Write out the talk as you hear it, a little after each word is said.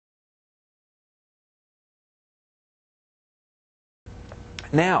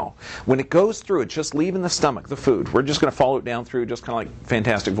Now, when it goes through, it's just leaving the stomach, the food. We're just going to follow it down through, just kind of like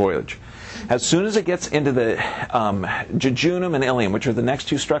Fantastic Voyage. As soon as it gets into the jejunum and ileum, which are the next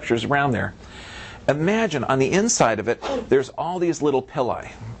two structures around there, imagine on the inside of it, there's all these little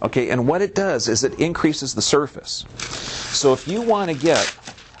pili. Okay, and what it does is it increases the surface. So if you want to get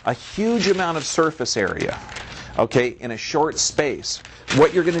a huge amount of surface area, okay, in a short space,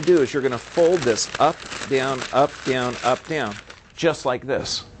 what you're going to do is you're going to fold this up, down, up, down, up, down, just like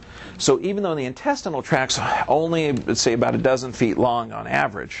this. So even though the intestinal tract's only, let's say, about a dozen feet long on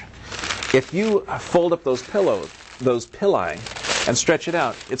average, if you fold up those pili, and stretch it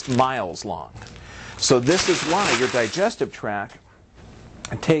out, it's miles long. So this is why your digestive tract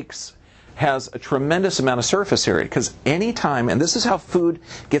has a tremendous amount of surface area, because anytime, and this is how food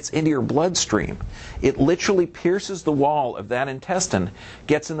gets into your bloodstream, it literally pierces the wall of that intestine,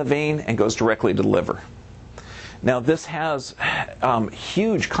 gets in the vein, and goes directly to the liver. Now this has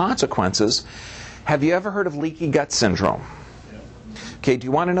huge consequences. Have you ever heard of leaky gut syndrome? Okay, do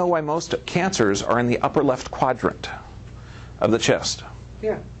you want to know why most cancers are in the upper left quadrant of the chest?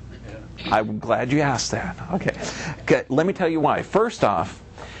 Yeah. I'm glad you asked that. Okay, let me tell you why. First off,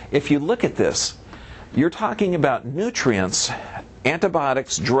 if you look at this, you're talking about nutrients,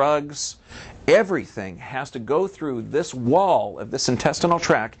 antibiotics, drugs, everything has to go through this wall of this intestinal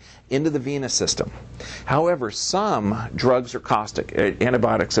tract into the venous system. However, some drugs are caustic,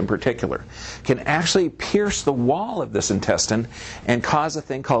 antibiotics in particular, can actually pierce the wall of this intestine and cause a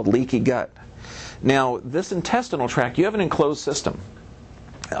thing called leaky gut. Now, this intestinal tract, you have an enclosed system.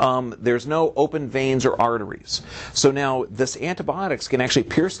 There's no open veins or arteries. So now this antibiotics can actually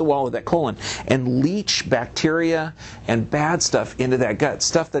pierce the wall of that colon and leach bacteria and bad stuff into that gut,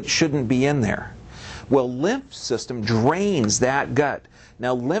 stuff that shouldn't be in there. Well, lymph system drains that gut.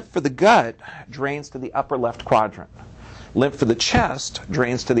 Now lymph for the gut drains to the upper left quadrant. Lymph for the chest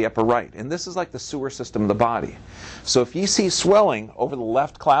drains to the upper right. And this is like the sewer system of the body. So if you see swelling over the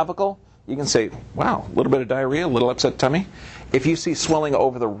left clavicle, you can say, wow, a little bit of diarrhea, a little upset tummy. If you see swelling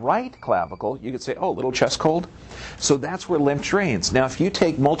over the right clavicle, you could say, oh, a little chest cold. So that's where lymph drains. Now, if you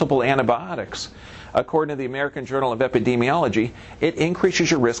take multiple antibiotics, according to the American Journal of Epidemiology, it increases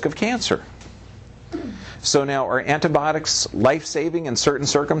your risk of cancer. So now, are antibiotics life-saving in certain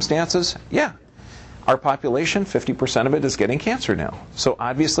circumstances? Yeah. Our population, 50% of it is getting cancer now. So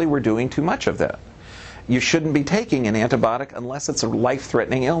obviously, we're doing too much of that. You shouldn't be taking an antibiotic unless it's a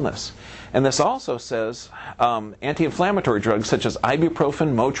life-threatening illness. And this also says anti-inflammatory drugs such as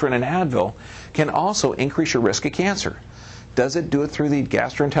ibuprofen, Motrin, and Advil can also increase your risk of cancer. Does it do it through the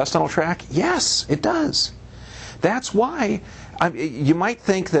gastrointestinal tract? Yes, it does. That's why you might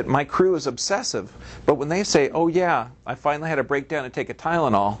think that my crew is obsessive, but when they say, oh yeah, I finally had a breakdown and take a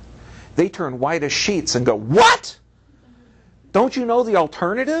Tylenol, they turn white as sheets and go, what? Don't you know the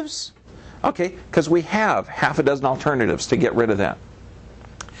alternatives? Okay, because we have half a dozen alternatives to get rid of that.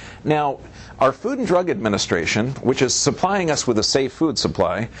 Now, our Food and Drug Administration, which is supplying us with a safe food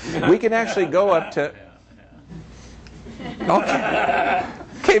supply, we can actually go up to...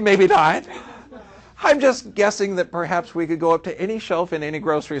 Okay, maybe not. I'm just guessing that perhaps we could go up to any shelf in any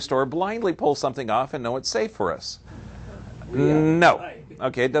grocery store, blindly pull something off, and know it's safe for us. No.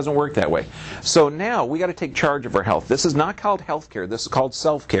 Okay, it doesn't work that way. So now we got to take charge of our health. This is not called health care. This is called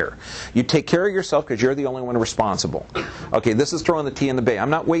self-care. You take care of yourself because you're the only one responsible. Okay, this is throwing the tea in the bay. I'm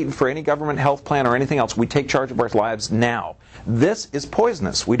not waiting for any government health plan or anything else. We take charge of our lives now. This is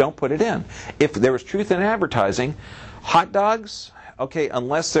poisonous. We don't put it in. If there was truth in advertising, hot dogs, okay,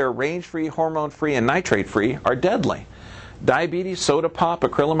 unless they're range-free, hormone-free, and nitrate-free, are deadly. Diabetes, soda pop,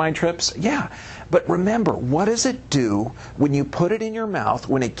 acrylamide trips, yeah. But remember, what does it do when you put it in your mouth,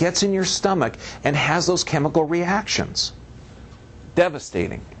 when it gets in your stomach and has those chemical reactions?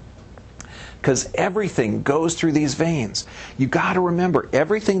 Devastating. Because everything goes through these veins. You got to remember,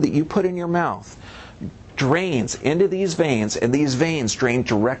 everything that you put in your mouth drains into these veins, and these veins drain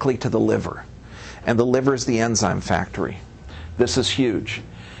directly to the liver. And the liver is the enzyme factory. This is huge.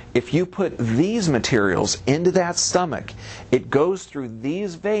 If you put these materials into that stomach, it goes through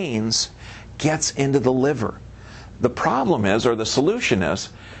these veins, gets into the liver. The problem is, or the solution is,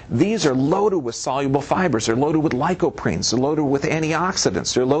 these are loaded with soluble fibers, they're loaded with lycoprenes, they're loaded with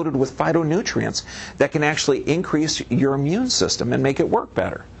antioxidants, they're loaded with phytonutrients that can actually increase your immune system and make it work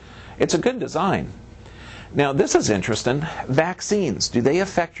better. It's a good design. Now, this is interesting. Vaccines, do they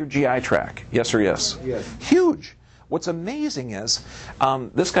affect your GI tract? Yes or yes? Yes. Huge. What's amazing is,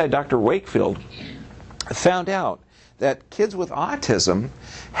 this guy, Dr. Wakefield, found out that kids with autism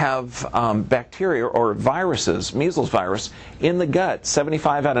have bacteria or viruses, measles virus, in the gut,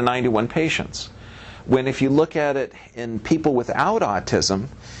 75 out of 91 patients. when if you look at it in people without autism,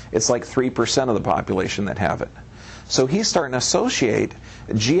 it's like 3% of the population that have it. So he's starting to associate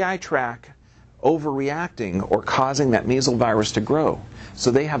GI tract overreacting or causing that measles virus to grow.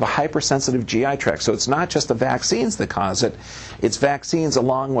 So they have a hypersensitive GI tract. So it's not just the vaccines that cause it, it's vaccines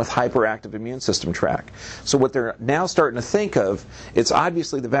along with hyperactive immune system tract. So what they're now starting to think of, it's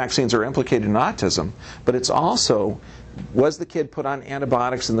obviously the vaccines are implicated in autism, but it's also, was the kid put on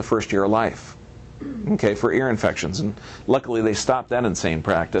antibiotics in the first year of life? Okay, for ear infections. And luckily they stopped that insane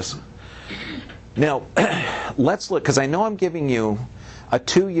practice. Now, let's look, because I know I'm giving you a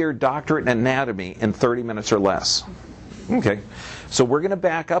 2-year doctorate in anatomy in 30 minutes or less. Okay, so we're going to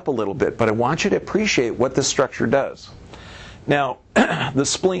back up a little bit, but I want you to appreciate what this structure does. Now, the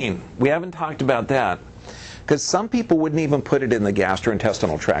spleen, we haven't talked about that, because some people wouldn't even put it in the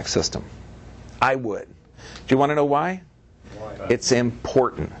gastrointestinal tract system. I would. Do you want to know why? Why? It's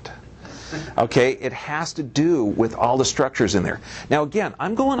important. Okay, it has to do with all the structures in there. Now again,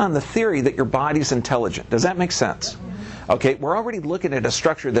 I'm going on the theory that your body's intelligent. Does that make sense? Okay, we're already looking at a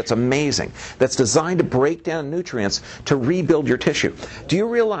structure that's amazing, that's designed to break down nutrients to rebuild your tissue. Do you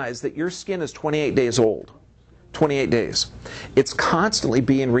realize that your skin is 28 days old? 28 days. It's constantly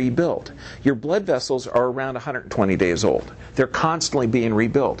being rebuilt. Your blood vessels are around 120 days old. They're constantly being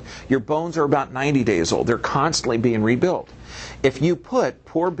rebuilt. Your bones are about 90 days old. They're constantly being rebuilt. If you put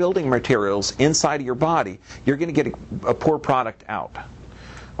poor building materials inside of your body, you're going to get a poor product out.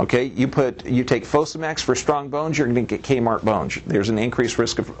 Okay, you take Fosamax for strong bones, you're going to get Kmart bones. There's an increased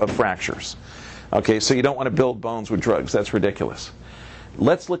risk of fractures. Okay, so you don't want to build bones with drugs. That's ridiculous.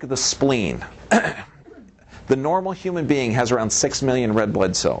 Let's look at the spleen. The normal human being has around 6 million red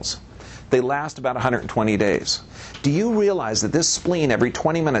blood cells. They last about 120 days. Do you realize that this spleen every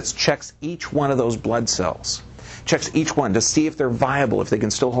 20 minutes checks each one of those blood cells? Checks each one to see if they're viable, if they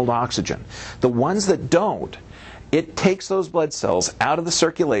can still hold oxygen. The ones that don't, it takes those blood cells out of the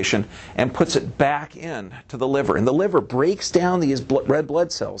circulation and puts it back in to the liver. And the liver breaks down these red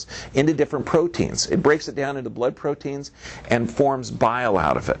blood cells into different proteins. It breaks it down into blood proteins and forms bile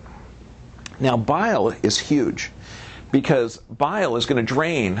out of it. Now bile is huge because bile is going to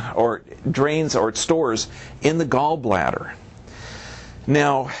drain or drains or it stores in the gallbladder.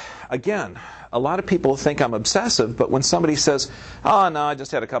 Now, again, a lot of people think I'm obsessive, but when somebody says, oh no, I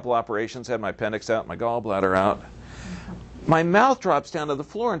just had a couple operations, had my appendix out, my gallbladder out, my mouth drops down to the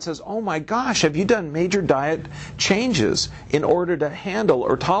floor and says, oh my gosh, have you done major diet changes in order to handle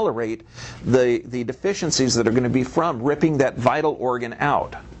or tolerate the deficiencies that are going to be from ripping that vital organ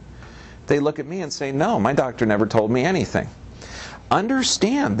out? They look at me and say, no, my doctor never told me anything.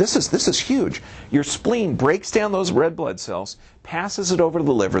 Understand, this is huge. Your spleen breaks down those red blood cells, passes it over to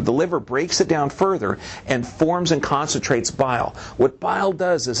the liver breaks it down further and forms and concentrates bile. What bile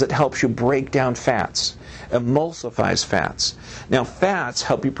does is it helps you break down fats, emulsifies fats. Now fats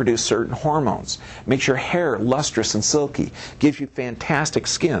help you produce certain hormones, makes your hair lustrous and silky, gives you fantastic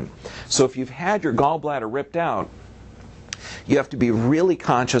skin. So if you've had your gallbladder ripped out, you have to be really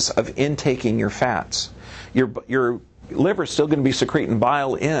conscious of intaking your fats. Your liver is still going to be secreting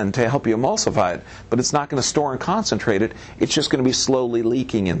bile in to help you emulsify it, but it's not going to store and concentrate it. It's just going to be slowly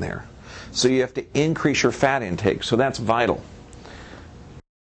leaking in there. So you have to increase your fat intake. So that's vital.